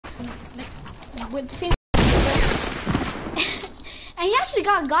like, with the same. And he actually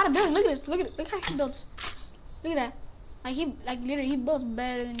got a building. Look at this. Look how he builds. Look at that. Like literally he builds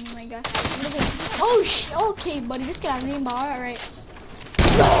better than me, my guy. Look at that. Oh okay, buddy. This guy has aim bar. All right.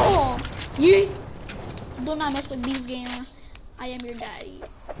 No. You do not mess with these gamer. I am your daddy.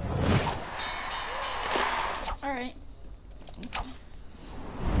 All right.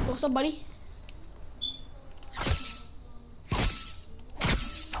 What's up, buddy?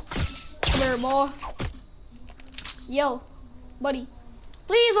 Come here, boy. Yo, buddy.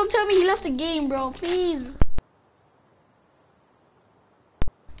 Please don't tell me he left the game, bro. Please.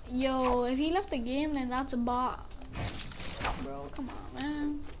 Yo, if he left the game, then that's a bot. Bro, come on,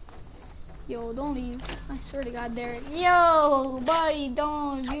 man. Yo, don't leave. I swear to God, Derek. Yo, buddy,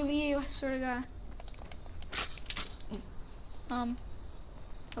 don't. You leave. I swear to God.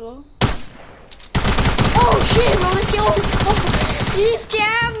 Hello? Oh shit, bro, let's go. Oh, he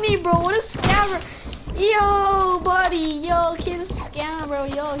scammed me, bro. What a scammer. Yo, buddy. Yo, kid's a scammer, bro.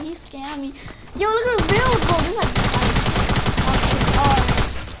 Yo, he scammed me. Yo, look at his build, bro. This is like, oh,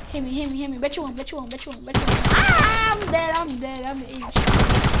 hit me. Bet you won't. Ah, I'm dead. I'm H.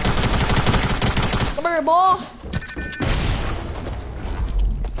 Come here, boy.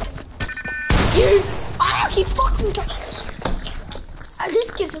 Ah, he fucked me.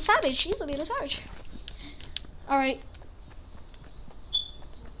 This kid's a savage. He's a little savage. Alright.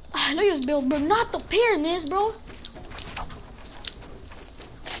 Look at this build, bro. Not the pyramids, bro.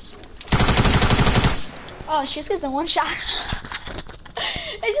 Oh, shit, this kid's in one shot.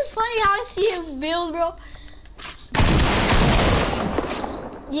 It's just funny how I see him build, bro.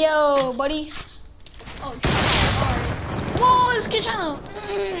 Yo, buddy. Oh, shit. Alright. Whoa, this kid's trying to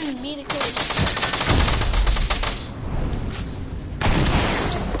beat the kid.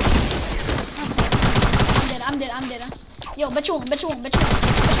 I'm dead. Yo, bet you won't. Fuck,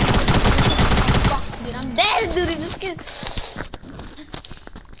 dude, I'm dead, dude. This kid.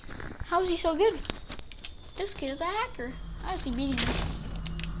 How is he so good? This kid is a hacker. I see beating him.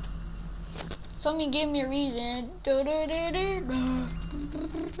 Somebody give me a reason.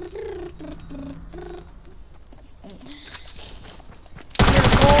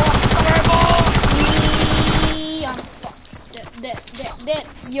 Dead.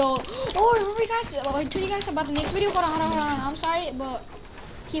 Yo. Oh, remember guys? I told you guys about the next video. Hold on. I'm sorry, but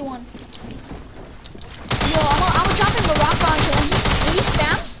he won. Yo, I'm gonna drop him the rock launcher. Will he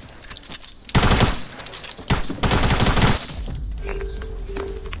spam?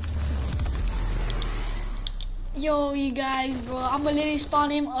 Yo, you guys, bro. I'm gonna literally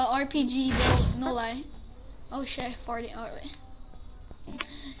spawn him a RPG, bro. No lie. Oh shit, farting. Alright.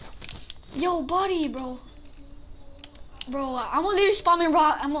 Yo, buddy, bro. Bro, I'm gonna literally spawn in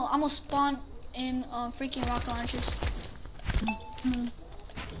rock. I'm gonna spawn in freaking rocket launchers.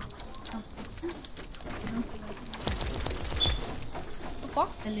 The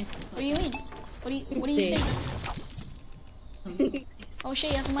fuck? What do you mean? What do you say? Oh shit,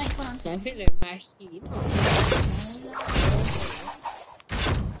 he has a mic. Hold on.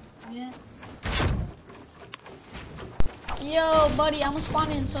 Yo, buddy, I'm gonna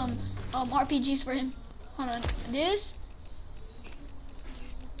spawn in some RPGs for him. Hold on. This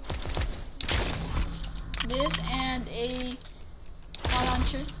and a car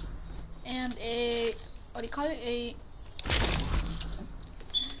launcher and a, what do you call it, a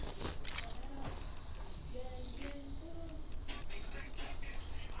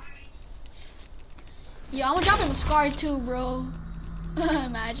yo, I'm gonna drop him a scar too, bro.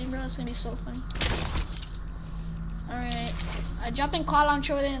 Imagine, bro, it's gonna be so funny. Alright, I drop in car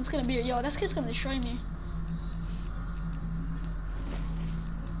launcher, then it's gonna be, yo, this kid's gonna destroy me.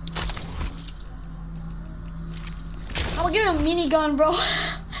 I'm gonna give him a minigun, bro.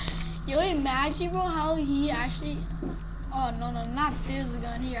 Yo, imagine, bro, how he actually. Oh no, not this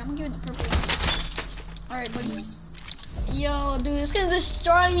gun here. I'm gonna give it the purple one. Alright, buddy. Yo, dude, this kid's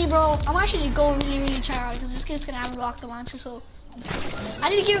destroying me, bro. I'm actually gonna go really try out because this kid's gonna have a rocket launcher. So I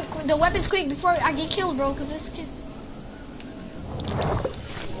need to get the weapons quick before I get killed, bro. Because this kid.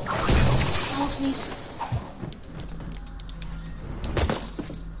 I almost sneeze.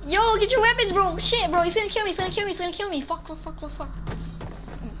 Yo, get your weapons, bro. Shit, bro. He's gonna kill me. Fuck.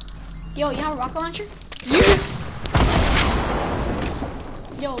 Yo, you have a rocket launcher? Yeah.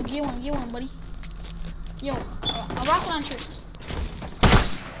 Yo, get one, buddy. Yo, a rocket launcher.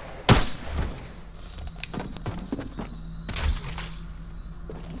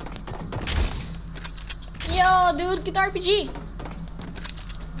 Yo, dude, get the RPG.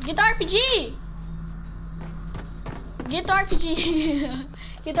 Get the RPG. Get the RPG.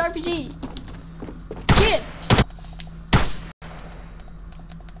 Get the RPG. Get.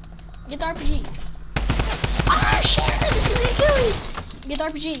 Get the RPG. Ah, shit! This is gonna kill me! Get the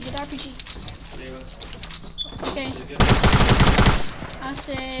RPG, get the RPG. Okay. I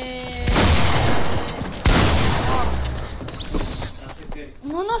said...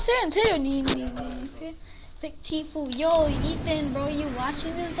 No, no, serio. Tifu. Yo, Ethan, bro, you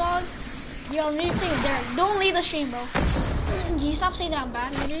watching this, dog? Yo, need to play with Derek. Don't leave the stream, bro. Can you stop saying that I'm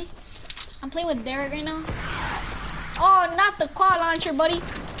bad, literally? I'm playing with Derek right now. Oh, not the quad launcher, buddy.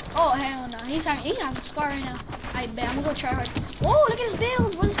 Oh, hell no. He has a scar right now. I bet. I'm gonna go try hard. Oh, look at his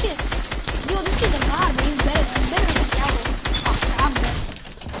builds. What's this kid? Yo, this kid's a god, but he's better than this Diablo. Oh, I'm dead.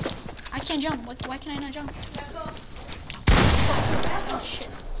 I can't jump. Why can I not jump? Oh, shit.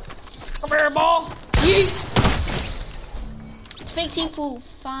 Come here, ball. Yeet. It's fake Tifu.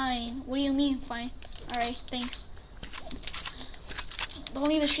 Fine. What do you mean, fine? Alright, thanks. Don't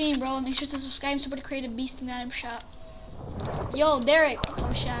leave the stream, bro. Make sure to subscribe and support the creative beast in that shop. Yo, Derek.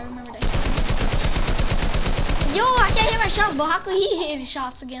 Oh shit, I remember that. Yo, I can't hit my shots, bro. How could he hit his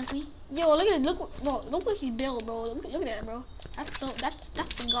shots against me? Yo, look at it. Look what he built, bro. Look at that, bro. That's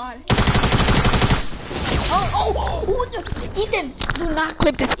a god. Oh, Ethan, do not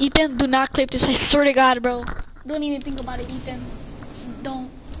clip this. Ethan, do not clip this. I swear to God, bro. Don't even think about it, Ethan.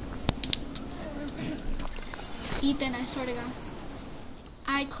 Don't. Ethan, I swear to God.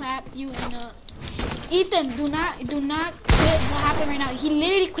 I clapped you in a... Ethan, do not clip what happened right now. He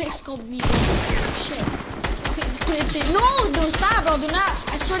literally quick scoped me. Shit. Clipped it. No, don't stop, bro. Do not.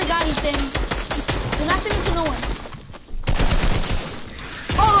 I swear to God, Ethan. Do not send it to no one.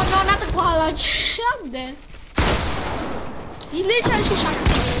 Oh, no, not the quad launch. I'm dead. He literally tried to shoot shotgun.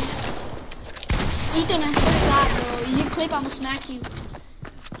 Ethan, I swear to God, bro. You clip, I'ma smack you.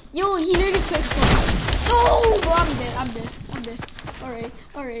 Yo, he literally quick scoped. Oh, bro, I'm dead.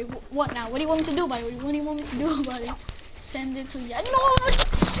 Alright. What now? What do you want me to do about it? What do you want me to do about it? Send it to you. No!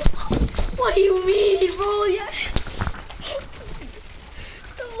 What do you mean, bro? Yeah.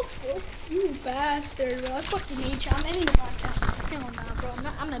 Oh, you bastard, bro. I fucking hate you. I'm ending the podcast. Come on now, bro.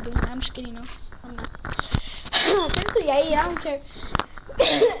 I'm not doing that. I'm just kidding, no. I'm not. Send it to you. Yeah, I don't care.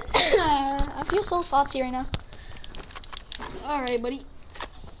 I feel so salty right now. Alright, buddy.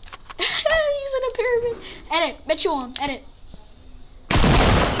 He's in a pyramid. Edit. Bet you won't. Edit.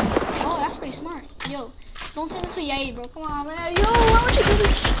 Oh, that's pretty smart. Yo, don't send it to Yay, bro. Come on, man. Yo, why would you do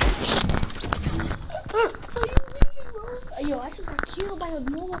this? What do you mean, bro? Yo, I just got killed by a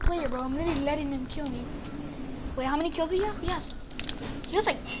mobile player, bro. I'm literally letting him kill me. Wait, how many kills do you have? Yes. He has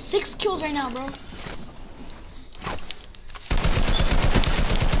like 6 kills right now, bro.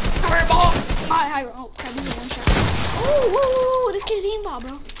 Come here, ball. Hi, bro. Oh, crap, this is one shot. Oh, whoa, this kid's aimbot,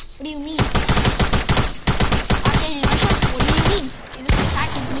 bro. What do you mean? I can't hit my shot. What do you mean? This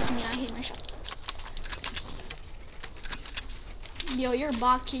attacking making me not hit my shot. Yo, you're a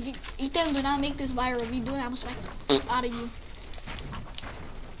bot kid. Ethan, do not make this viral. If you do it, I'm gonna smack the out of you.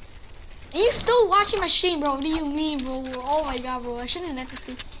 And you still watching my stream, bro. What do you mean, bro? Oh my God, bro. I shouldn't let this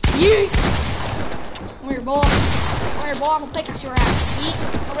go. Yeah. Come here, ball. Come here, ball. I'm gonna pickaxe your ass. Yeet.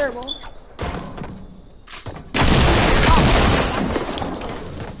 Come here, ball.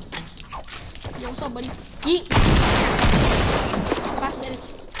 Yo, what's up, buddy? Yeet. Fast edits.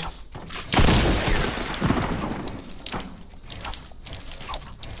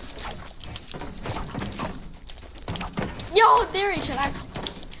 Yo, there he should.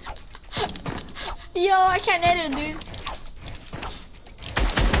 Yo, I can't edit, dude.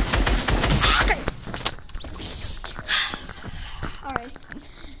 Alright.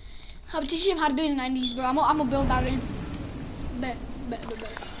 I'll teach him how to do it in the 90s, bro. I'm gonna build out it. Bet.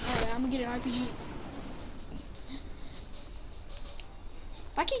 Alright, I'm gonna get an RPG.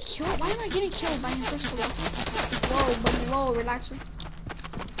 If I get killed, why am I getting killed by him first of all? Whoa, buddy, whoa, relax.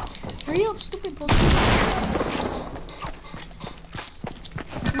 Hurry up, stupid post.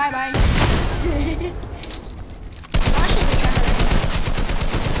 Bye.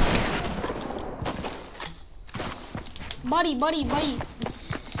 Buddy.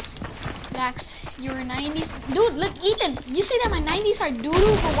 Relax. You're 90s. Dude, look, Ethan, you say that my 90s are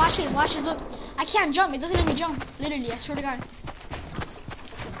doo-doo, but watch it, look. I can't jump, it doesn't let me jump. Literally, I swear to God.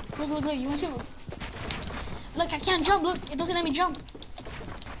 Look, you want to see? Look, I can't jump, look, it doesn't let me jump.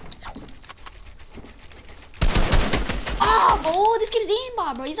 Oh, this kid's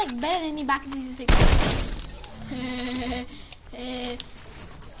aimbot, bro. He's like better than me back in season 6.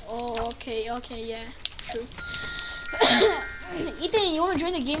 Oh, okay, yeah, true. Ethan, you want to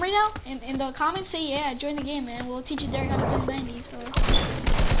join the game right now? In the comments, say yeah, join the game, man. We'll teach you Derek how to do 90s. So.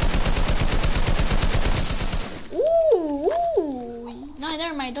 Ooh. No,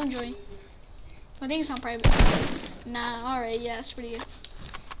 never mind. Don't join. I think it's on private. Nah. All right. Yeah, that's pretty good.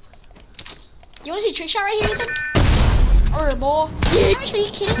 You wanna see trick shot right here, Ethan? Alright, boy. Yeah. Are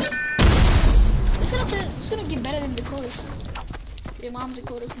you kidding me? It's gonna get better than Dakota's. Your mom's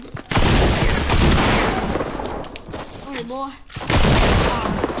Dakota's. Alright, boy.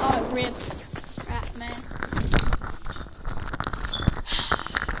 Oh, rip. Crap, man.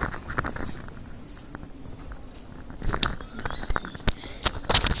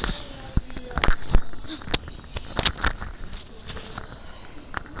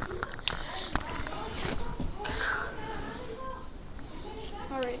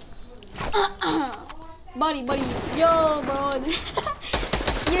 Buddy, yo, bro.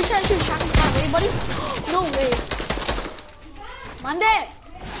 You're trying to shoot shotgun far away, buddy? No way. Monday?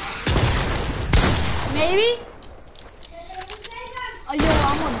 Maybe? Oh, yo,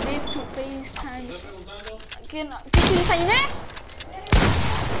 I'm on dip to FaceTime. Can you enseñar?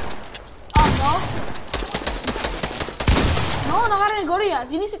 Oh, no. No agarren el gorilla.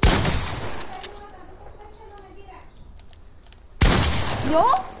 Tienes que... Yo?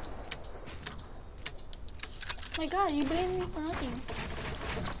 Oh my god, you blame me for nothing.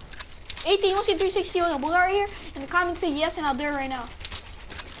 18, you want to see 360 with a bullet right here? In the comments say yes and I'll do it right now.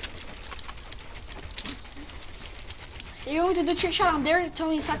 If you want me to do trick shot on there, tell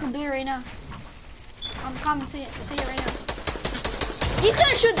me so I can do it right now. On the comments say it right now. He's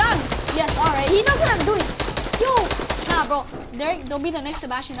gonna shoot down. Yes, alright. He knows what I'm doing. Yo! Nah bro, there'll be the next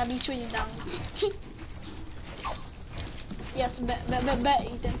Sebastian that'll be shooting down. Yes, bet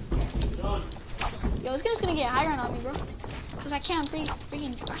Ethan. Yo, this guy's gonna get higher on me, bro. Cause I can't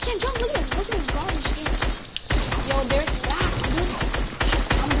freaking I can't jump. Look at this garbage game. Yo, there's that, dude.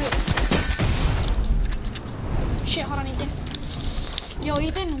 I'm good. Shit, hold on, Ethan. Yo,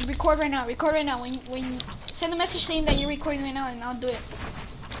 Ethan, record right now. When you send a message saying that you're recording right now, and I'll do it.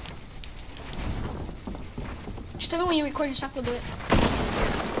 Just tell me when you're recording, so I can do it.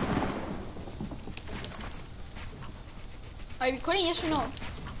 Are you recording? Yes or no?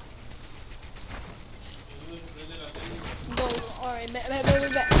 Go. Alright, bet.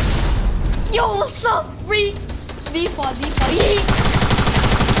 Yo, what's up? Default. Yeet.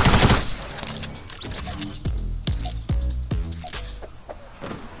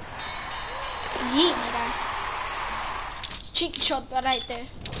 Yeet, my guy. Cheek shot right there.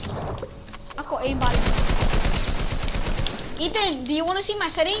 Ako aimbot. Ethan, do you want to see my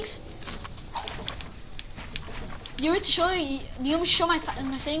settings? Do you want me to show my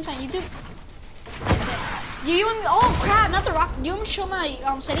settings on YouTube? Do you want me? Oh crap! Not the rock. Do you want me to show my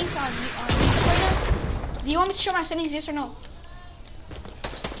settings on YouTube right now? Do you want me to show my settings? Yes or no?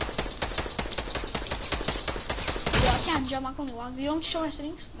 Yeah, I can't jump. I can only walk. Do you want me to show my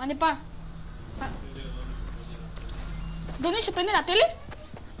settings? Mande pa. ¿Dónde se prende la tele?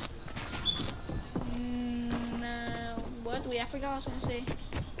 What? Wait, I forgot what I was gonna say.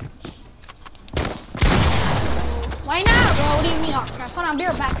 Why not, bro? What do you mean? Oh crap! Hold on, I'll be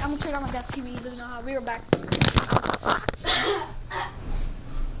right back. I'm gonna turn on my dad's TV. He doesn't know how. I'll be right back.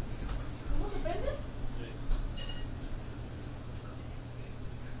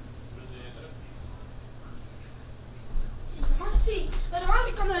 Sí, pero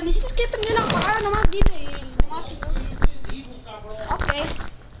cuando necesites que prender la palabra, nomás dime. Okay.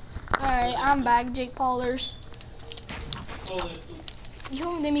 Alright, I'm back, Jake Paulers.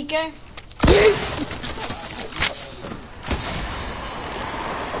 Hijo de mi qué?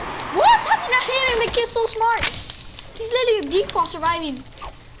 What? How did I hit him? The kid's so smart. He's literally a default surviving.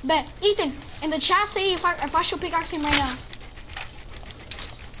 Bet. Ethan, in the chat say if I should pickaxe him right now.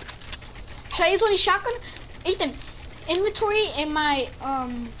 Should I use only shotgun? Ethan, inventory in my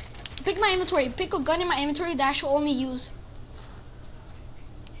pick my inventory. Pick a gun in my inventory that I should only use.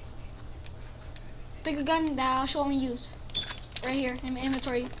 Pick a gun that I should only use. Right here in my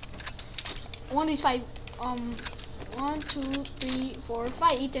inventory. One of these 5. 1, 2, 3, 4,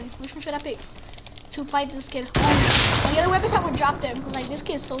 5. Ethan, which one should I pick to fight this kid? And the other weapons I would drop them because like this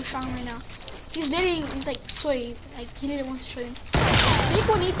kid is so strong right now. He's like sweaty. Like he literally wants to show him. Pick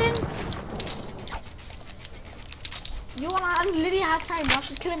one, Ethan. I literally have time. I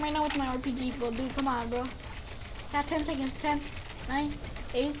should kill him right now with my RPG, bro. Dude, come on, bro. Got 10 seconds. 10, 9,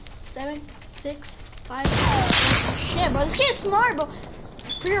 8, 7, 6, 5. Shit, bro. This kid is smart, bro.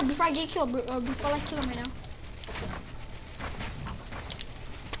 Before I get killed, before I kill him right now.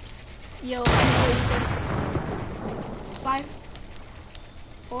 Yo, 5,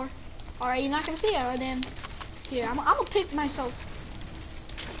 4. Alright, you're not gonna see it, right then. Here, I'm gonna pick myself.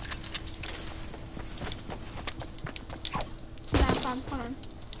 Hold on.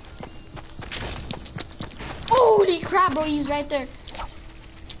 Holy crap, bro, he's right there.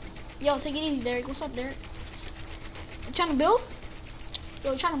 Yo, take it easy, Derek. What's up, Derek? You trying to build?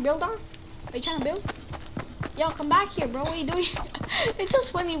 Yo, you trying to build on? Are you trying to build? Yo, come back here, bro. What are you doing? It's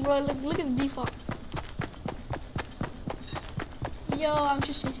just funny, bro. Look at the default. Yo, I'm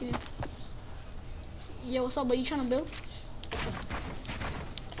just chasing him. Yo, what's up, buddy? You trying to build?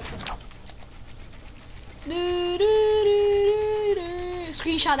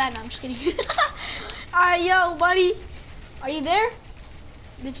 Screenshot that. No, I'm just kidding. Alright, yo, buddy. Are you there?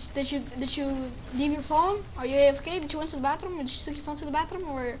 Did you leave your phone? Are you AFK? Did you went to the bathroom? Or did you took your phone to the bathroom?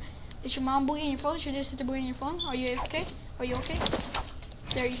 Or did your mom boogie in your phone? Did you just sit there boogie in your phone? Are you AFK? Are you okay?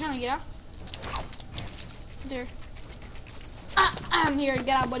 There, you trying to get out? There. I'm here. Get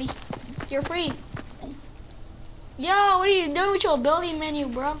out, buddy. You're free. Yo, what are you doing with your building menu,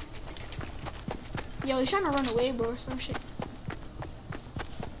 bro? Yo, he's trying to run away, bro, or some shit.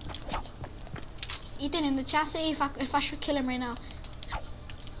 Ethan, in the chat, say if I should kill him right now.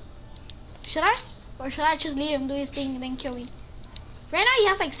 Should I? Or should I just leave him do his thing and then kill me? Right now he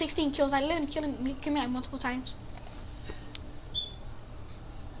has like 16 kills. I let him kill me like multiple times.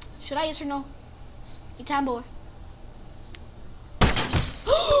 Should I, yes or no? Ethan boy.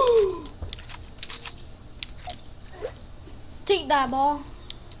 Take that ball.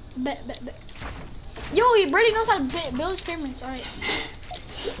 Bet. Yo, he barely knows how to build his pyramids. Alright.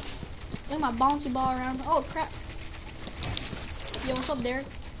 Look at my bouncy ball around. Oh crap. Yo, what's up, Derek?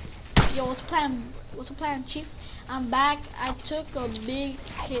 Yo, what's the plan? What's the plan, Chief? I'm back. I took a big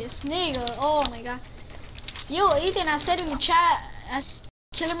kiss. Nigga. Oh my god. Yo, Ethan, I said in the chat,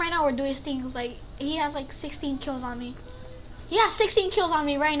 kill him right now or do his thing. He was like, he has like 16 kills on me. He has 16 kills on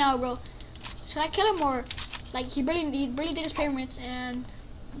me right now, bro. Should I kill him or like he barely did his pyramids and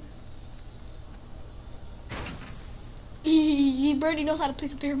he barely knows how to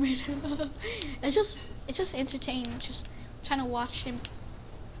place a pyramid. it's just entertaining. Just trying to watch him.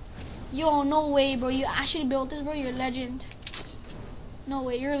 Yo, no way, bro. You actually built this, bro. You're a legend. No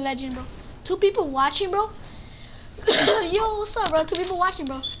way, you're a legend, bro. 2 people watching, bro. Yo, what's up, bro? 2 people watching,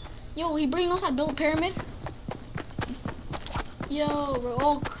 bro. Yo, he barely knows how to build a pyramid. Yo, bro.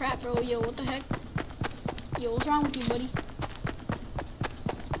 Oh crap, bro. Yo, what the heck? Yo, what's wrong with you, buddy?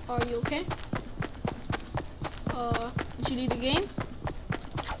 Are you okay? Did you leave the game?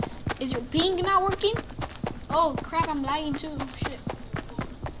 Is your ping not working? Oh crap, I'm lagging too. Shit.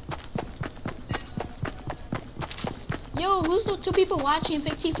 Yo, who's the 2 people watching?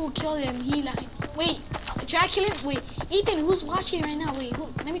 Fake Tifu kill him. He like, wait, should I kill him? Wait, Ethan, who's watching right now? Wait,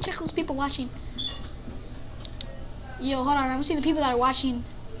 let me check who's people watching. Yo, hold on, I'm seeing the people that are watching.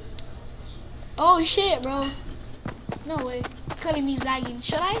 Oh shit, bro. No way. Cutting me's lagging.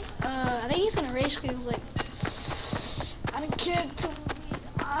 Should I? I think he's gonna rage because he was like, I don't care to be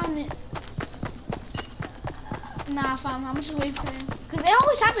on it. Nah, fam, I'm just waiting for him. Cause it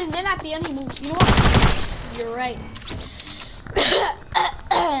always happens, then at the end he moves. You know what? You're right.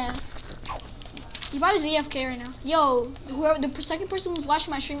 You probably AFK right now. Yo, whoever the second person who's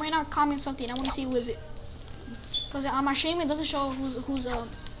watching my stream right now, comment something. I want to see who is it. Cause on my stream it doesn't show who's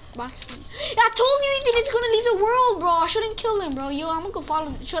boxing. Yeah, I told you, Ethan, it's gonna leave the world, bro. I shouldn't kill him, bro. Yo, I'm gonna go follow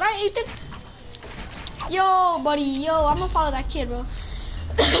him. Should I, Ethan? Yo, buddy. Yo, I'm gonna follow that kid, bro.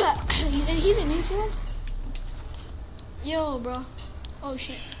 He's in his world. Yo, bro. Oh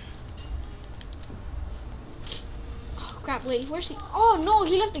shit. Oh crap. Wait, where's he? Oh no,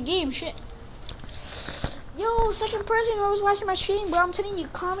 he left the game. Shit. Yo, second person who was watching my stream, bro. I'm telling you,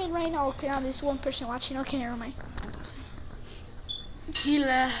 comment right now. Okay, now there's 1 person watching. Okay, never mind. He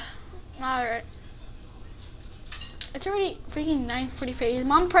left. Alright. It's already freaking 9:45. His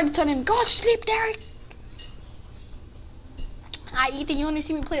mom probably told him, go to sleep, Derek. Ethan, you want to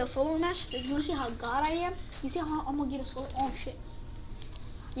see me play a solo match? You want to see how god I am? You see how I'm gonna get a solo? Oh shit.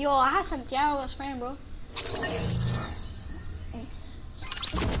 Yo, I have Santiago as friend, bro.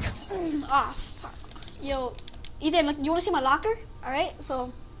 Ah, fuck. Yo, Ethan, look, you want to see my locker? Alright,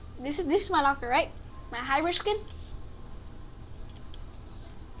 so this is my locker, right? My hybrid skin.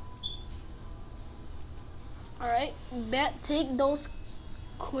 Alright, take those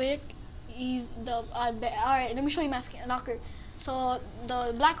quick. Alright, let me show you my skin locker. So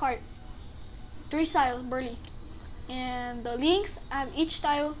the black heart, 3 styles, burly, and the links I have each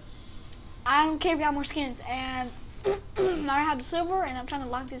style. I don't care if you have more skins, and now I have the silver, and I'm trying to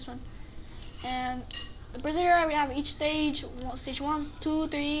lock this one. And the prisoner, I would have each stage 1, 2,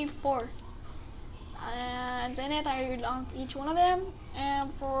 3, 4. And in it, I lock each one of them.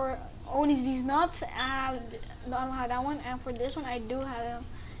 And for only these nuts, I don't have that one. And for this one, I do have them.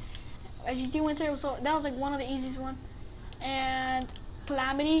 GT Winter, so that was like one of the easiest ones. And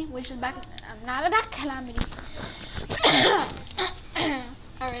Calamity, which is back. Not that Calamity.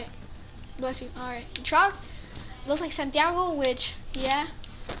 Alright. Bless you. Alright. Truck looks like Santiago, which, yeah.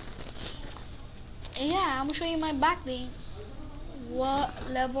 Yeah, I'm gonna show you my backlink. What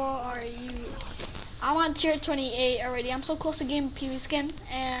level are you? I'm on tier 28 already. I'm so close to getting PV skin,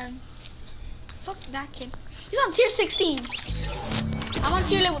 and fuck that kid. He's on tier 16. I'm on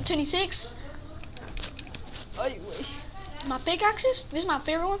tier level 26. Oh, wait. My pickaxes. This is my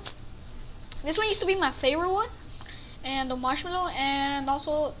favorite one. This one used to be my favorite one, and the marshmallow, and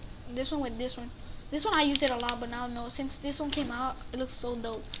also this one with this one. This one I used it a lot, but now no. Since this one came out, it looks so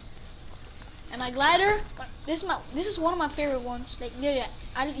dope. And my glider, this is one of my favorite ones. Like literally,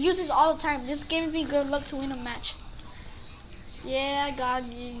 I use this all the time. This gives me good luck to win a match. Yeah, I got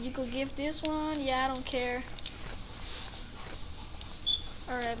you. You could give this one. Yeah, I don't care.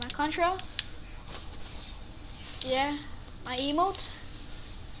 All right, my contra. Yeah, my emote.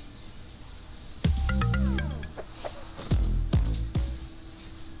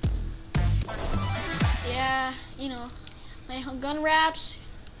 Yeah, you know, my gun wraps.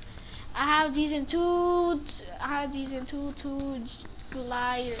 I have these in two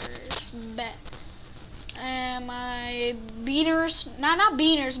gliders. Bet. And my beaners, not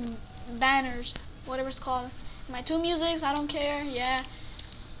beaners, banners, whatever it's called. My two musics, I don't care. Yeah,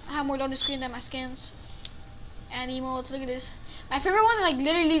 I have more loading screen than my skins. And emotes. Look at this. My favorite one is like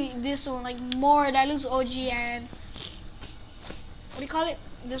literally this one, like more that looks OG, and what do you call it?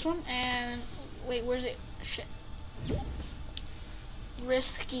 This one. And wait, where's it? Shit.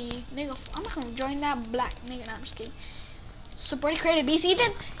 Risky nigga, I'm not gonna join that black nigga. Nah, I'm just kidding. Support creative beast.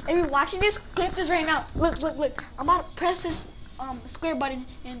 Ethan, if you're watching this, clip this right now. Look. I'm about to press this square button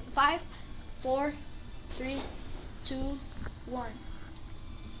in 5, 4, 3, 2, 1.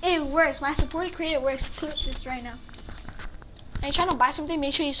 It works. My supported creator works. Clip this right now. Are you trying to buy something?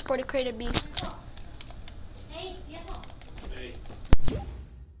 Make sure you support a creative beast. Hey.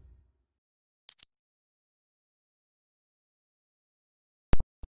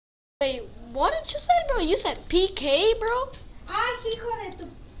 Wait, what did you say, bro? You said PK, bro?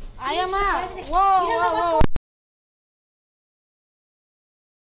 I am out. Whoa.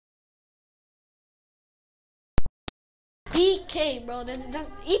 PK, bro. That's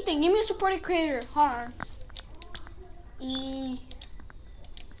Ethan, give me a supported creator. Hold on. E10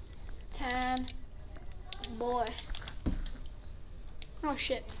 boy. Oh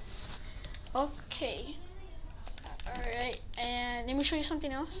shit. Okay. Alright, and let me show you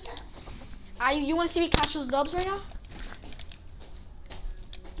something else. You wanna see me catch those dubs right now?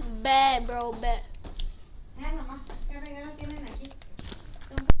 Bet, bro, bet.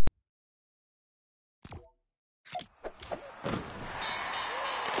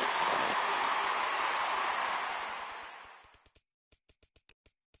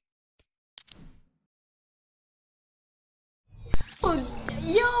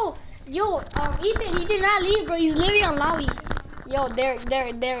 Yo, Ethan, he did not leave, bro. He's literally on Lowy. Yo, Derek.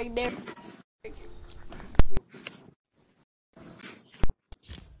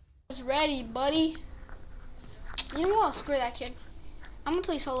 It's ready, buddy. You know what? Screw that kid. I'm gonna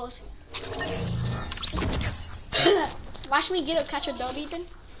play solos. Watch me catch a dub, Ethan.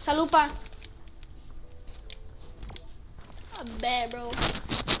 Salupa. I bet, bro.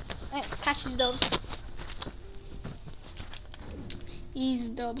 Right, catch these dubs. These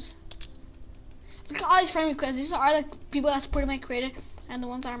dubs. Look at all these friend requests. These are the people that supported my creator and the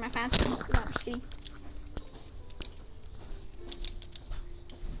ones that are my fans. No, I'm just kidding.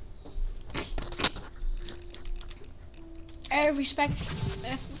 I respect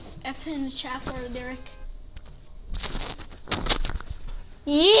F in the chat for Derek.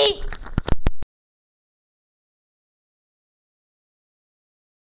 Yeet!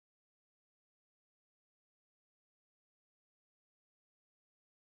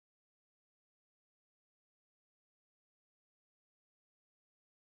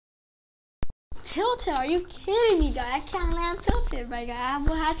 Tilted? Are you kidding me, guy? I can't land tilted, my guy. I'm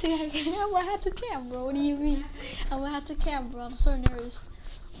gonna have to cam, bro. What do you mean? I'm gonna have to cam, bro. I'm so nervous.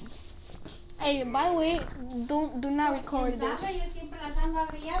 Hey, by the way, do not record this.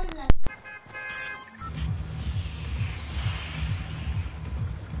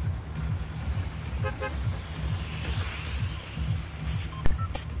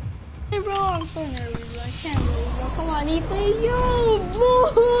 Hey, bro, I'm so nervous, bro. I can't do it, bro. Come on, Ethan. Yo,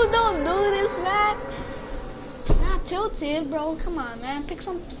 boo! Don't do this, man. Not tilted, bro. Come on, man. Pick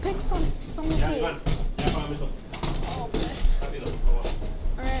some kids. Oh, alright.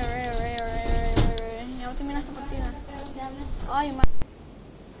 Ya voy a terminar esta partida. Ay, man.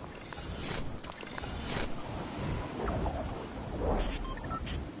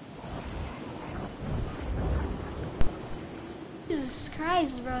 Jesus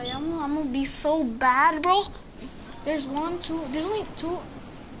Christ, bro. I'm gonna be so bad, bro. There's only two.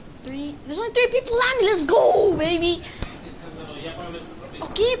 3. There's only 3 people landing. Let's go, baby.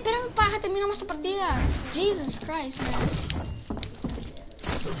 Okay, espérame para que terminemos esta partida. Jesus Christ, man.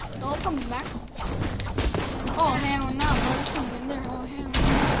 Oh, coming back. Oh, hell no, bro. It's coming in there. Oh, hell no.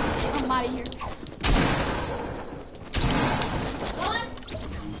 I'm out of here. What?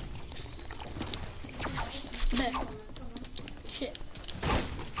 Bet. Shit.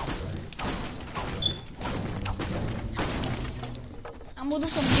 I'm gonna do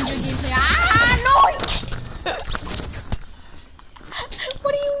some major gameplay. Ah, no!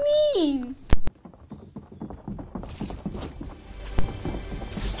 What do you mean?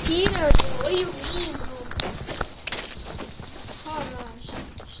 Peter, what do you mean, bro? Hold on.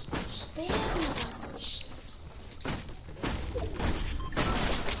 Spam.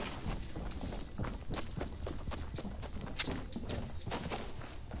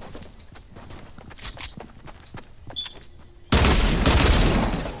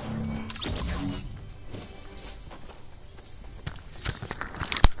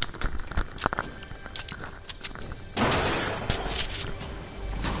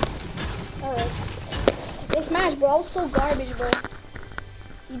 Smash, bro. I was so garbage, bro.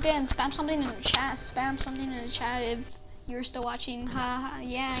 You didn't spam something in the chat. Spam something in the chat if you're still watching. Ha,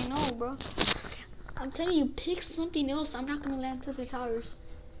 yeah, I know, bro. I'm telling you, pick something else. I'm not gonna land to the towers.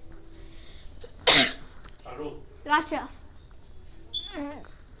 Gracias. Oh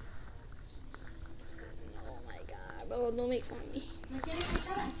my god, bro. Don't make fun of me.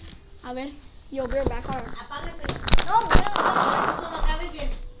 A ver, yo, we're back on. No,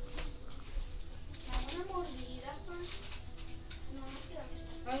 una mordida, pa. No,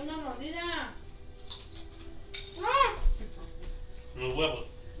 no una mordida. No. Los huevos.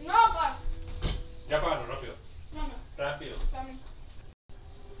 No, pa. Ya págalo, rápido. No. Rápido. Dame.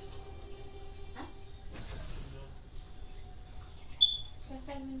 ¿Ah?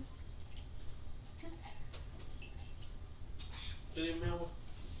 Dime agua.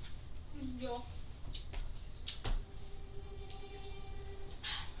 Yo.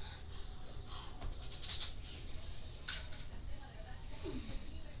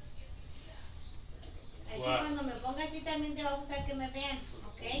 Así cuando me ponga así también te va a gustar que me vean,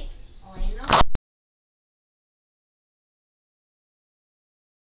 ¿ok? Bueno.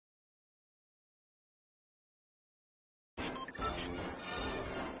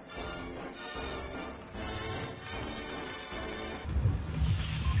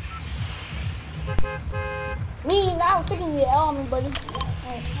 Me now taking the L on me, buddy.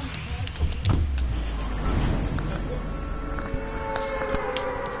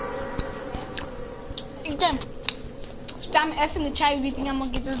 Ethan, spam F in the chat if you think I'm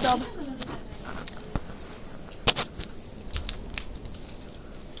gonna get this dub.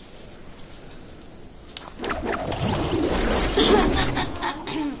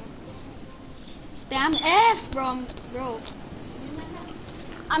 Spam F, bro.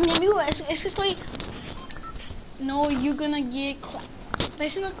 I'm en vivo, es que estoy... No, you're gonna get... Estoy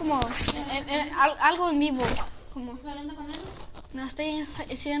haciendo como... algo en vivo. Como... ¿Estás hablando con él? No, estoy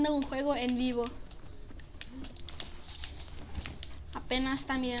haciendo un juego en vivo. Apenas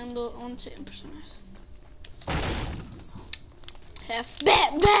está mirando 11 personas. F.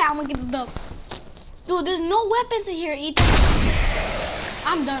 Bet, I'm gonna get the dub. Dude, there's no weapons in here, Ethan.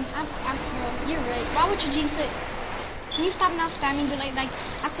 I'm done. Bro, you're right. Why would you jinx it? Can you stop now spamming? But like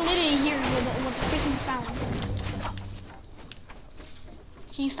I can literally hear with the freaking sound.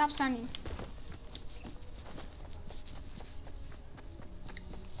 Can you stop spamming?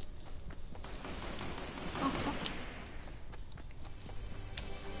 Oh fuck!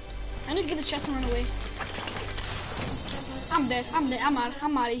 I need to get the chest and run away. I'm dead.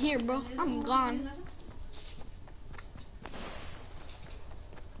 I'm out of here, bro. I'm gone.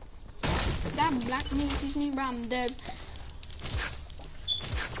 That black man sees me, bro. I'm dead.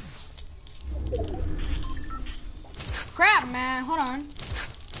 Crap, man. Hold on.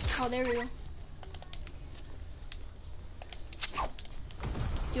 Oh, there we go.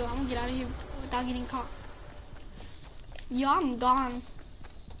 Yo, I'm gonna get out of here without getting caught. Yo, I'm gone.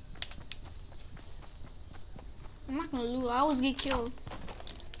 I'm not gonna lose. I always get killed.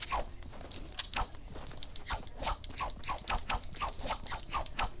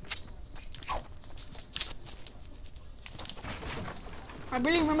 I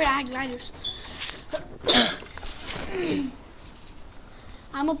really remember I had gliders.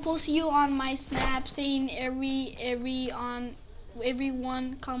 I'm gonna post you on my snap saying everyone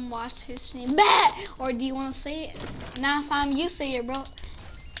come watch his stream. Bet! Or do you wanna say it? Nah, fam, you say it, bro.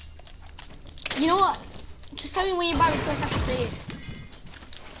 You know what? Just tell me when you're about to first have to say it.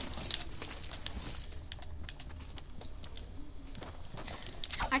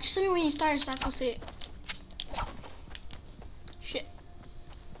 I Just tell me when you start so I can see it. Shit.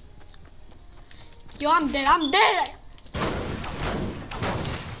 Yo, I'm dead. I'm dead.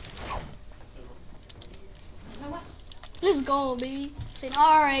 Let's go, baby.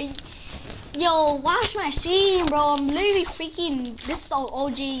 Alright. Yo, watch my stream, bro. I'm literally freaking. This is all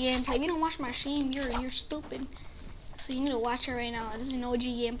OG gameplay. If you don't watch my stream, you're stupid. So you need to watch it right now. This is an OG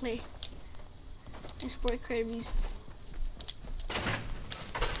gameplay. It's for Kirby's.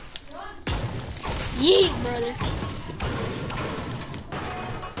 Yeet, brother.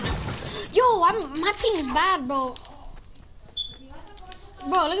 Yo, my ping is bad, bro.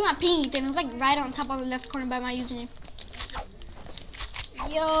 Bro, look at my ping, Ethan. It's like right on top of the left corner by my username.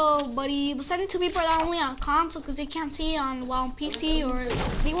 Yo, buddy, but send it to people that are only on console because they can't see it on PC or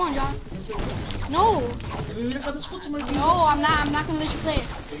D1, John. No. No, I'm not gonna let you play it.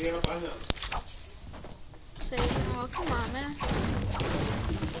 Say, oh, come on, man.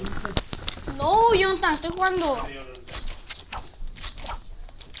 No, Jonathan, estoy jugando.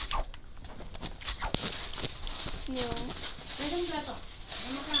 Yo. un plato.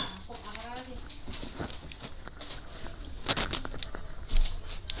 Vamos a agarrar así.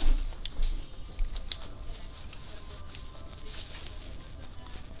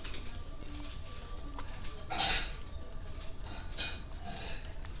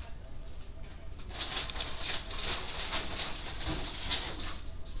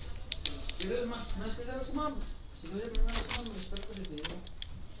 Si quieres más que ya lo sumamos. Si no, ya no lo sumamos, espero que se te lleve.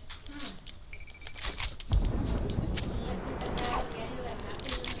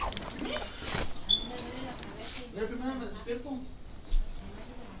 Yo primero me despierto.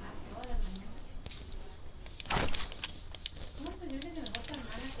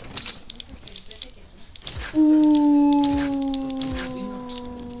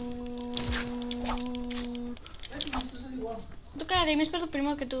 Tú cállate, me despierto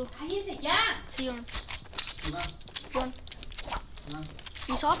primero que tú. ¡Cállense ya! Sí, John.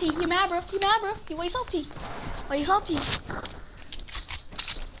 You salty? You mad, bro? You mad, bro? You way salty? Why you salty?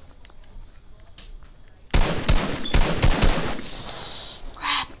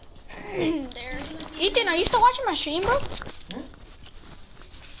 Crap. There. Ethan, are you still watching my stream, bro?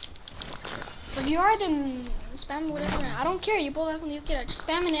 If you are, then spam whatever. I don't care. You both you can just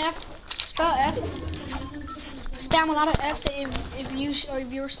spam an F. Spell F. Spam a lot of Fs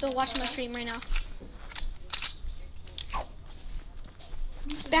if you're still watching my stream right now.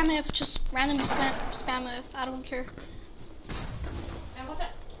 Spam F, just random spam F. I don't care.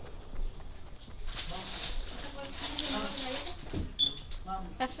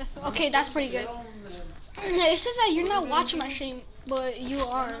 F. Okay, that's pretty good. It says that you're not watching my stream, but you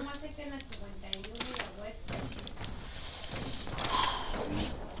are.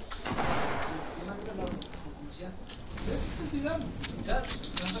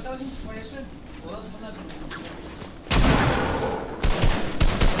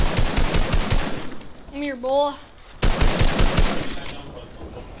 Come here, boy.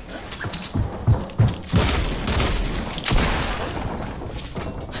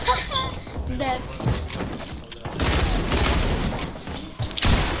 Dead.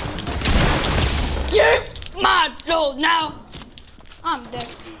 Yeah, my soul now. I'm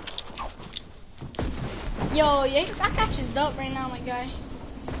dead. Yo, yeah, I got you dope right now, my guy.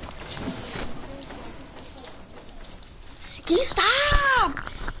 Can you stop?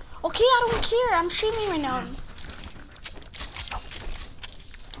 Okay, I don't care. I'm streaming right now.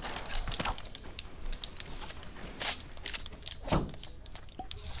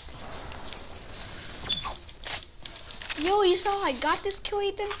 Yo, you saw I got this kill,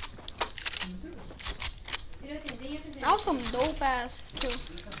 Ethan? That was some dope ass kill.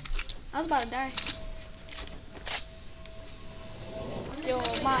 I was about to die. Yo,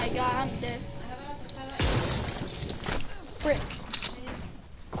 my god, I'm dead. Frick.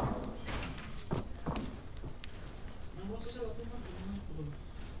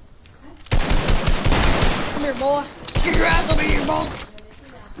 Come here, boy. Get your ass over here, boy.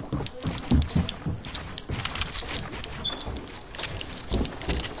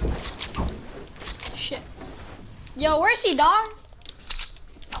 Shit. Yo, where's he, dog?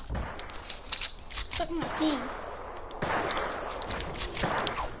 Suck my pee.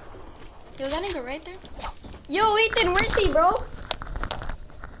 Yo, that nigga right there. Yo, Ethan, where's he, bro?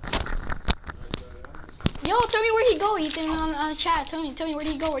 Yo, tell me where he go, Ethan, on the chat. Tell me where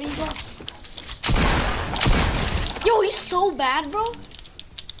did he go, Yo, he's so bad, bro.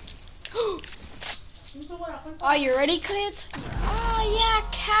 Are you ready, kids? Oh, yeah,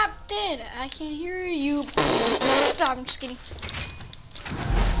 Captain. I can hear you. I'm just kidding.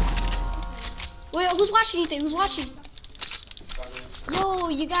 Wait, who's watching, Ethan? Who's watching? Yo,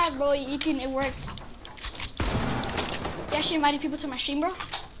 you got it, bro. Ethan, it worked. You actually invited people to my stream, bro?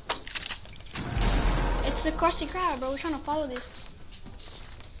 It's the Krusty Krab, bro. We're trying to follow this.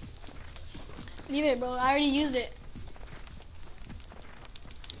 Leave it, bro. I already used it.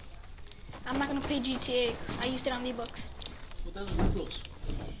 I'm not gonna play GTA. I used it on V-Bucks. What type of V-Bucks?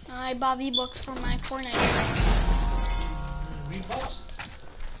 I bought V-Bucks for my Fortnite. V-Bucks?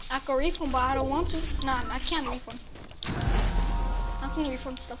 I could refund, but I don't want to. Nah, I can't refund. I can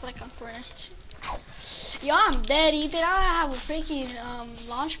refund stuff like on Fortnite. Yo, I'm dead, Ethan. I don't have a freaking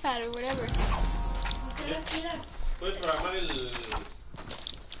launch pad or whatever. ¿Puedes programar el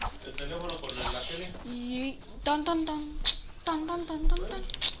teléfono con la tele? Dun dun dun. Dun dun dun dun dun.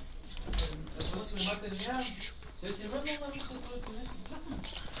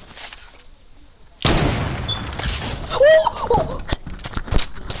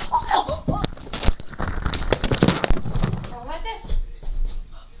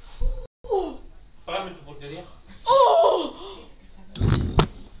 Págame tu porquería.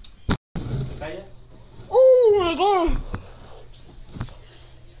 ¿Te callas? Oh my god.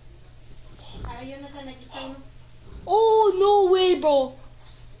 Oh, no way, bro.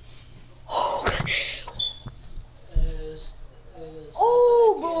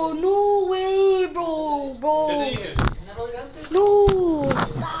 Oh, bro, no way, bro, bro. ¿Qué te dije? No,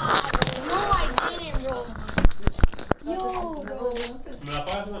 stop. No, I didn't, bro. Yo, bro. ¿Me la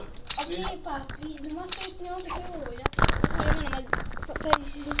pagas, man? Okay, papi, nomás estoy teniendo juego, ya.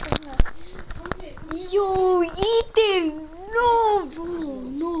 Yo, Ethan, no, bro,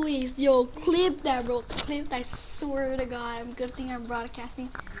 no ways. Yo, clip that, bro. Clip that, I swear to God. Good thing I'm broadcasting.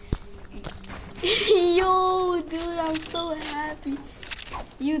 Yo, dude, I'm so happy.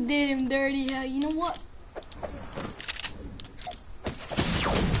 You did him dirty, hell. You know what?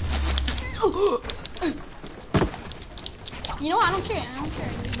 You know, I don't care.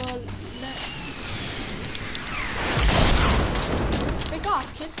 But break off,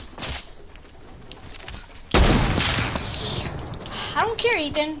 kid. I don't care,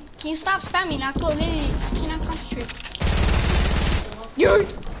 Ethan. Can you stop spamming? I cannot concentrate. You're.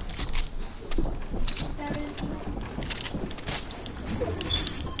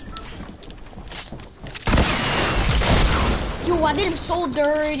 Yo, I did him so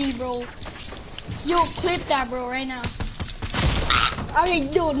dirty, bro. Yo, clip that, bro, right now.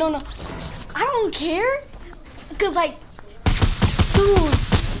 Alright, no. I don't care. Because, like, dude,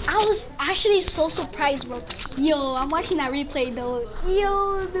 I was actually so surprised, bro. Yo, I'm watching that replay, though.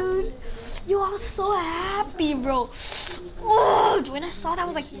 Yo, dude. Yo, I was so happy, bro. Oh, when I saw that, I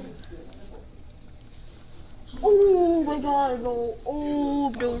was like, oh my god, bro. Oh,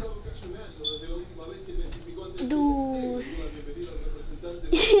 bro. Dude.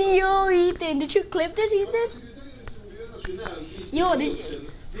 Yo, Ethan, did you clip this, Ethan? Yo,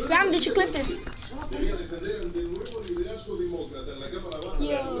 Spam, did you clip this?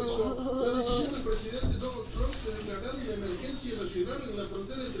 Yo.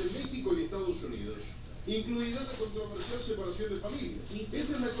 Incluida la controversial separación de familias.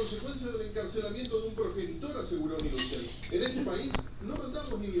 Esa es la consecuencia del encarcelamiento de un progenitor, aseguró Nilsen. En este país no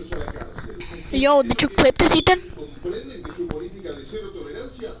mandamos niños a la cárcel. Yo, did you clip this, Ethan? Comprenden que su política de cero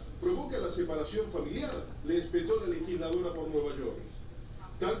tolerancia provoca la separación familiar, le espetó la legisladora por Nueva York.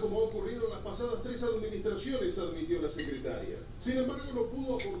 Tal como ha ocurrido en las pasadas 3 administraciones, admitió la secretaria. Sin embargo, no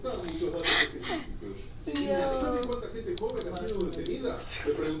pudo aportar muchos datos específicos. ¿Sabe cuánta gente joven ha sido detenida?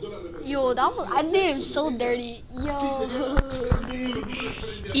 Le preguntó la representante. Yo, I did him so dirty. Yo.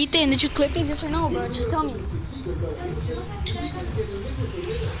 Ethan, did you clip this, yes or no, bro? Just tell me.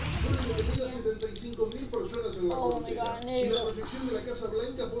 Oh my god, there you La go. proyección de la Casa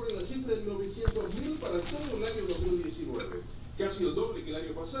Blanca pone la cifra en 900.000 para todo el año 2019. Casi el doble que el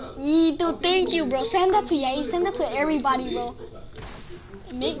año pasado. Dude, thank you, bro. Send that to Yay. Send that to everybody, bro.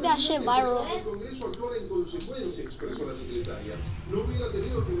 Make that shit viral. El Congreso actuara en consecuencia, expresó la secretaria. No hubiera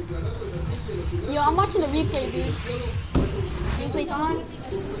tenido que declarar la emergencia nacional. Yo, I'm watching the replay, dude. Replay's on.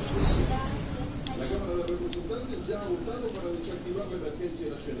 La Cámara de Representantes ya ha votado para desactivar la emergencia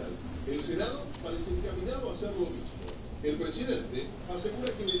nacional. El Senado parece encaminado a hacer lo mismo. El presidente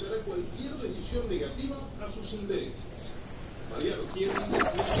asegura que le dará cualquier decisión negativa a sus intereses. Mariano, ¿quién dice?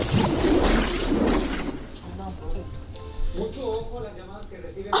 Mucho ojo a las llamadas que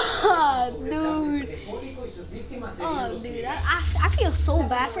reciben Oh, sobre dude. telefónico y sus víctimas Oh, serían los dude, I feel so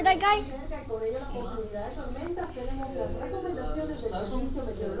bad for that guy. Con ello la posibilidad de tormentas, tenemos las recomendaciones del Servicio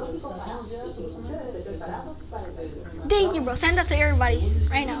Meteorológico para ustedes preparados para el país. Thank you, bro. Send that to everybody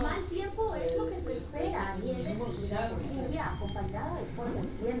right now. Mal tiempo es lo que se espera, nieve, lluvia acompañada de fuertes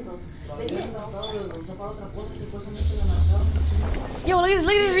vientos. Yo, look at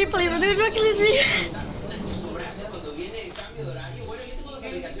this replay, bro. Dude, look at this replay. Cuando viene el cambio de horario, bueno, yo tengo las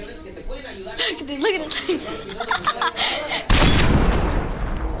aplicaciones que te pueden ayudar. Look at this, look at this.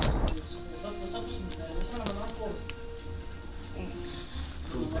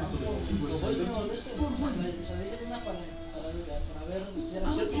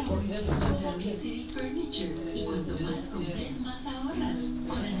 Y cuanto más compres, más ahorras.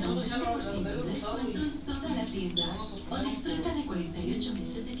 Con el nuevo de descuento en toda la tienda. O disfruta de 48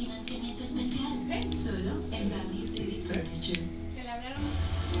 meses de financiamiento especial. Solo en Valley City Furniture. Que le hablaron.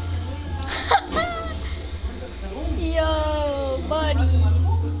 Yo, buddy.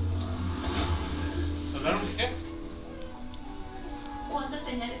 ¿Hablaron de qué? ¿Cuántas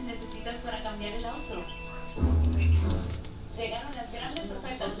señales necesitas para cambiar el auto? Llegaron las grandes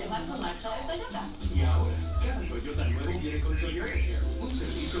ofertas de marzo marcha de Toyota. Y ahora, cada Toyota nuevo viene con Toyota Care, un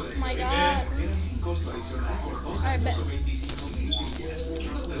servicio de My seguridad God. sin costo adicional por 2 Alright, bet. años o 25,000 millas.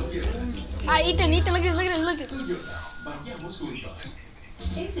 No te lo pierdas. Ethan, look at this, look at this, look at this. Toyota, vayamos juntos.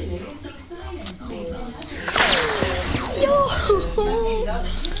 Es el evento Silent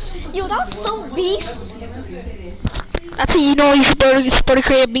Yo, that was so beef. That's how you know you should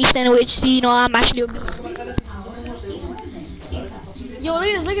create a beef sandwich. So you know I'm actually a beast. Yo, look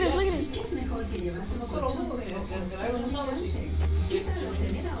at this, look at this, look at this. Es mejor que llevarse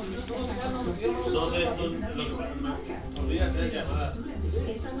Olvídate de llamadas.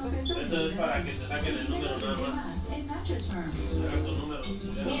 Esto es para que te saquen el número nada más. Sacan tu número.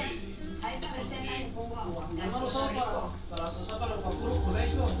 Mira, a esta receta le pongo aguacate. No lo usamos para usar para puro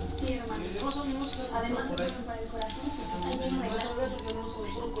colegio. Sí, hermano. Yo no soy ni música Además, puro colegio. para el corazón, que está No lleno de es grasa. eso, yo no uso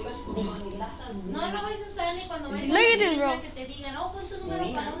puro colegio. De grasa. No lo vais a usar ni cuando vayas Look at this, bro. que te digan, oh, pon tu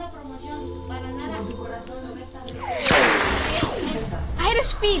número para una promoción. Para nada. Tu corazón no está I hit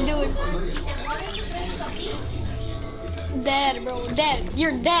his feet, dude. Y te ponen tus precios aquí. Dead, bro. Dead.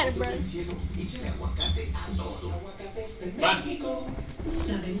 You're dead, bro. Échale aguacate a todo. Van. ¿A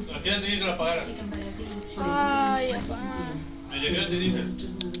quién te dije que lo pagaras? Ay, papá. ¿Desde qué te dije?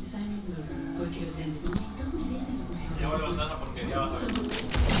 Porque los grandes momentos merecen los mejores. Ya voy a levantar la porquería, vas a ver.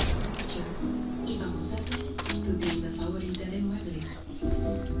 Y vamos a hacer tu tienda favorita de muebles.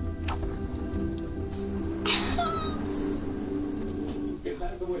 ¿Qué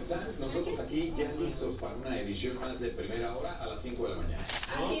tal? ¿Cómo están? Nosotros aquí ya listos para una edición más de Primera Hora a las 5 de la mañana.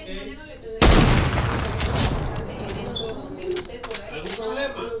 Así es, mañana le tendré ¿Algún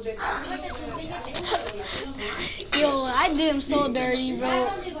problema? Yo, I did him so dirty, bro.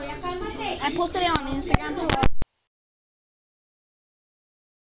 Ya, Rodrigo, ya cálmate. I posted it on Instagram too.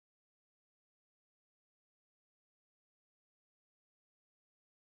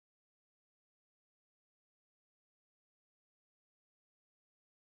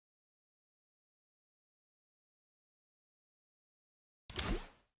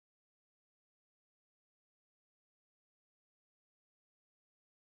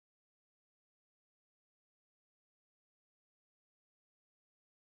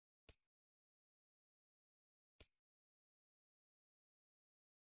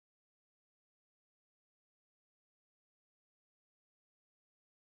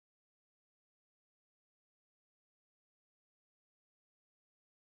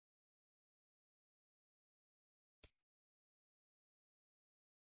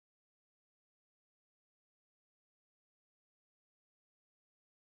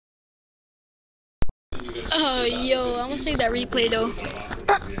 Oh, yo, I'm gonna save that replay though.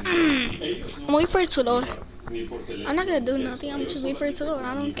 I'm wait for it to load. I'm not gonna do nothing. I'm just wait for it to load.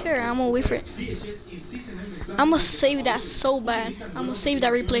 I don't care. I'm gonna wait for it. I'm gonna save that so bad. I'm gonna save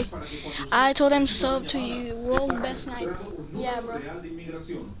that replay. I told them to sub to you. World best night. Yeah, bro.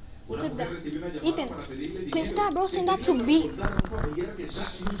 Clip that. Ethan, clip that, bro. Send that to B.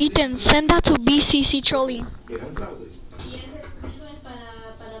 Ethan, send that to BCC Trolling. Y eso es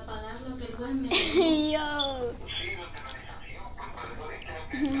para pagar lo que el juez me... Yo.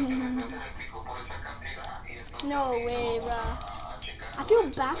 No way, bro. I feel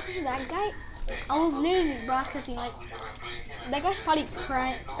bad for that guy. I was literally broadcasting like that guy's probably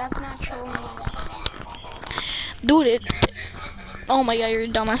crying. That's not trolling. Dude, oh my god, you're a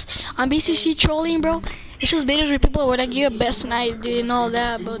dumbass. On BCC Trolling, bro, it's just videos where people would like give a best night, dude, and all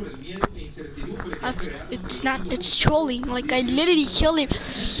that, but It's not. It's trolling. Like I literally killed him.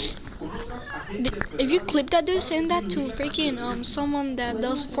 If you clip that dude, send that to freaking someone that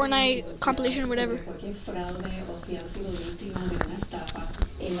does Fortnite compilation or whatever.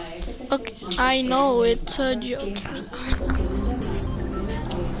 Okay, I know it's a joke.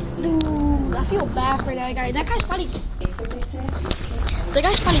 Dude, I feel bad for that guy. That guy's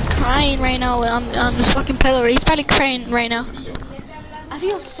probably crying right now on this fucking pillow. He's probably crying right now. I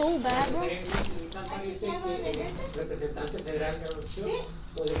feel so bad, bro.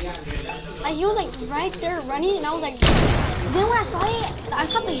 Like he was like right there running, and I was like, then when I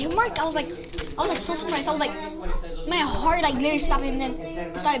saw the hit mark, I was like so surprised. I was like, my heart like literally stopped, and then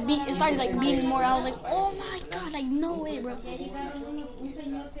it started like beating more. I was like, oh my god, like no way, bro.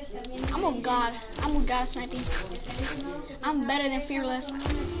 I'm a god at sniping. I'm better than Fearless.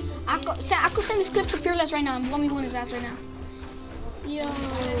 I could send this clip to Fearless right now and blow me on his ass right now. Yo.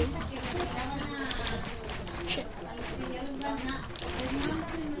 Shit.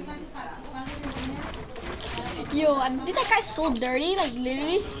 Yo, I did that guy so dirty, like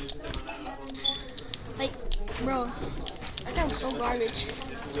literally. Like, bro, that guy was so garbage.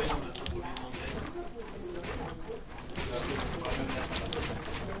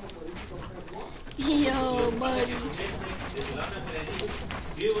 Yo, buddy.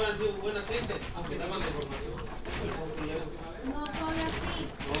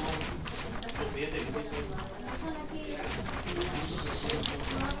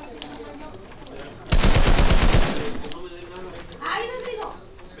 Ay, Rodrigo.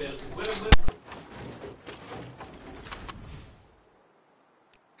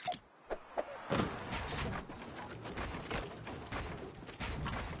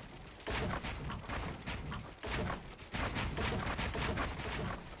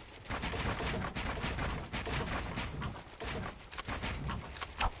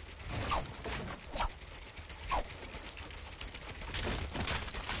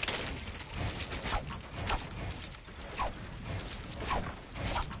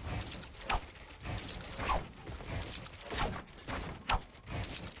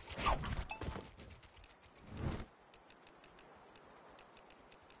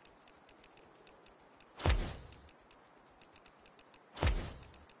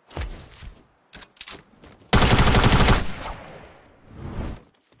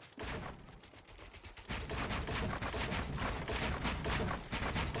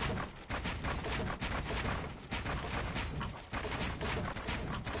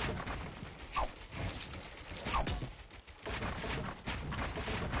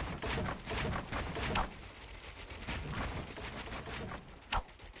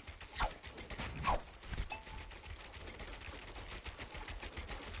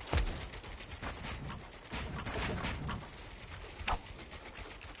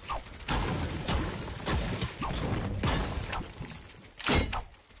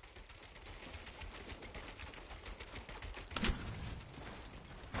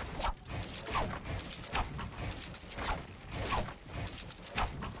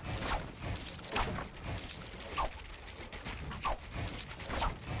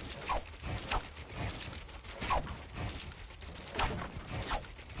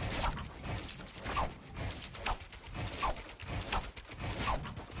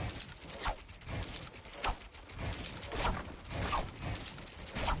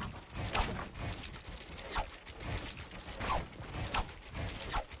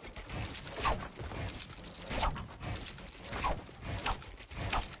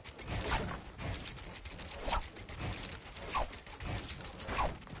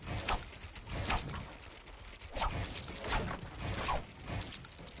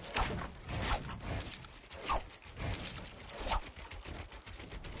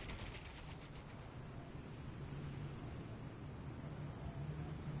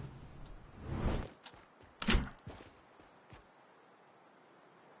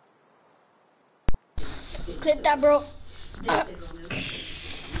 Clip that, bro.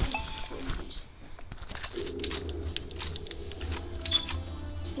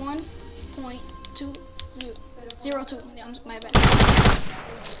 1.202. Yeah, my bad.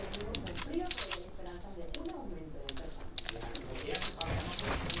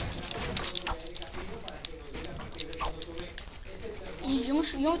 You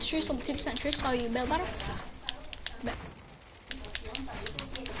want to share some tips and tricks how you build better? Bet.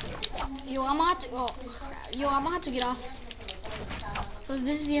 Yo, I'm gonna have to get off. So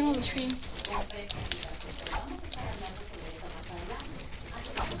this is the end of the stream.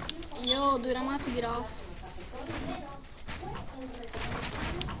 Yo, dude, I'm gonna have to get off.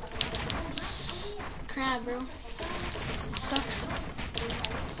 Crap, bro. It sucks.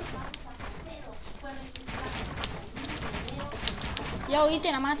 Yo,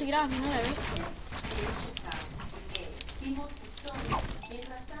 Ethan, I'm about to get off. You know that, right?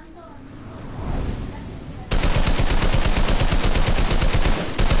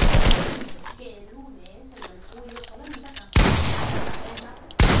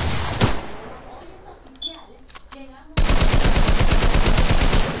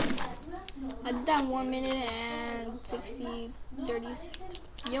 I did that 1 minute and 30 seconds.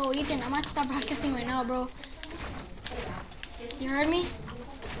 Yo, Ethan, I'm about to stop broadcasting right now, bro. You heard me?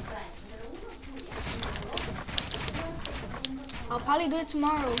 I'll probably do it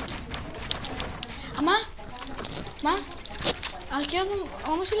tomorrow. Mamá, ¿a qué hora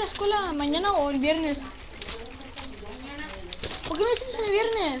vamos a ir a la escuela? ¿Mañana o el viernes? ¿Por qué no hiciste el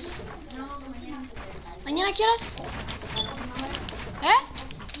viernes? ¿Mañana a qué horas?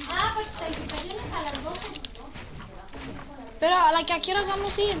 Ah, pues calificaciones a las 12. Pero ¿a qué horas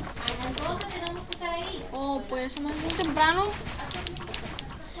vamos a ir? A las 12 tenemos que estar ahí. Oh, pues más bien temprano.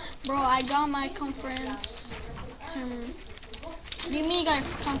 Bro, I got my conference term. What do you mean you got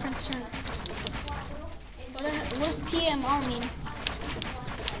your conference term? What does TMR mean?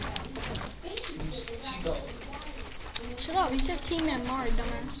 Shut up, he says TMR,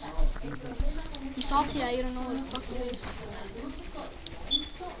 dumbass. You salty that you don't know what the fuck it is.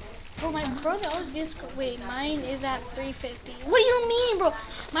 Bro, my brother always gets, wait, mine is at 3:50. What do you mean, bro?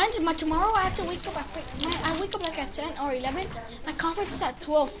 Tomorrow I have to wake up at, I wake up like at 10 or 11. My conference is at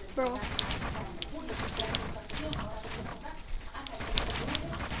 12, bro.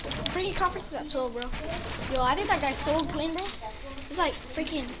 Freaking conference is at 12, bro. Yo, I think that guy's so clean, bro. It's like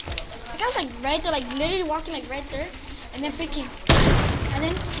freaking, that guy's like right there, like literally walking like right there. And then freaking, and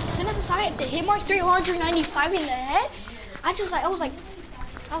then as soon as I saw it, the hit mark 395 in the head. I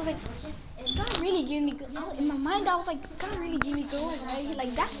was like, God really gave me good. In my mind, I was like, God really gave me good looks, right?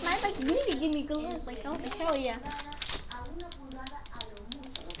 Like that sniper, like really gave me good looks. Like I was like, hell yeah.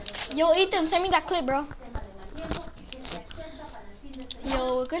 Yo, Ethan, send me that clip, bro.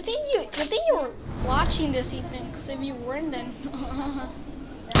 Yo, good thing you were watching this, Ethan. Cause if you weren't, then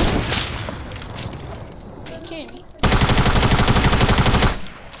you're kidding me.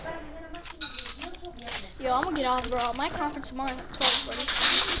 Yo, I'm gonna get off, bro. My conference tomorrow is at 12, buddy.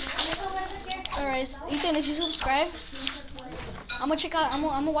 Alright, Ethan, did you subscribe? I'm gonna check out. I'm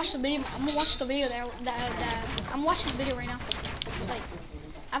gonna watch the video. I'm gonna watch the video there. I'm gonna watch this video right now. Like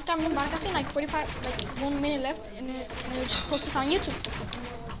after I'm done broadcasting, like 45, like 1 minute left, and then we'll just post this on YouTube.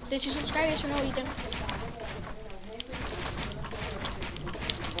 Did you subscribe? Yes or no, Ethan?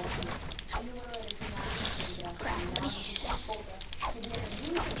 Crap, buddy.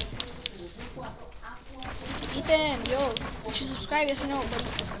 Ethan, yo, did you subscribe? Yes or no, buddy?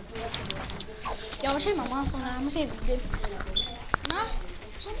 Yo, I'm gonna check my mom's phone now. I'm gonna see if you did. Nah,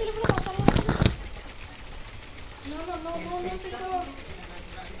 son teléfono para salir. No, se todo.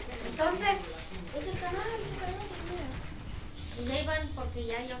 Entonces, Es el canal, pues ya iban porque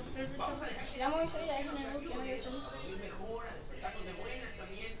ya Ya me voy a salir, ahí generó que me voy a salir.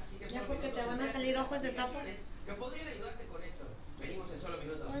 ya porque te van a salir ojos de sapo. Que podrían ayudarte con esto. Venimos en solo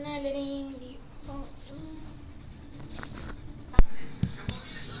minutos. Una letting.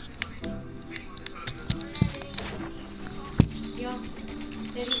 Yo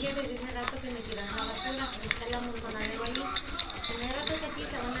te dije desde ese rato que me tiraran la basura, está la montonadera ahí. Si no hay ratas aquí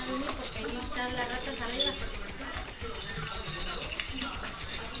se van a venir porque ahí están las ratas salidas.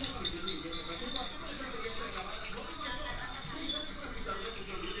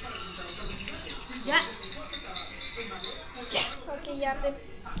 Ya. Yes. Okay, ya te.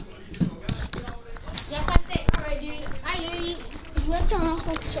 Ya salte. Alright, dude. Hi, dude. You went to my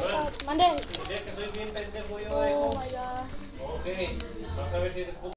house to check out Monday. Que soy bien pendejo yo, Oh my god. Ok, vas a ver si te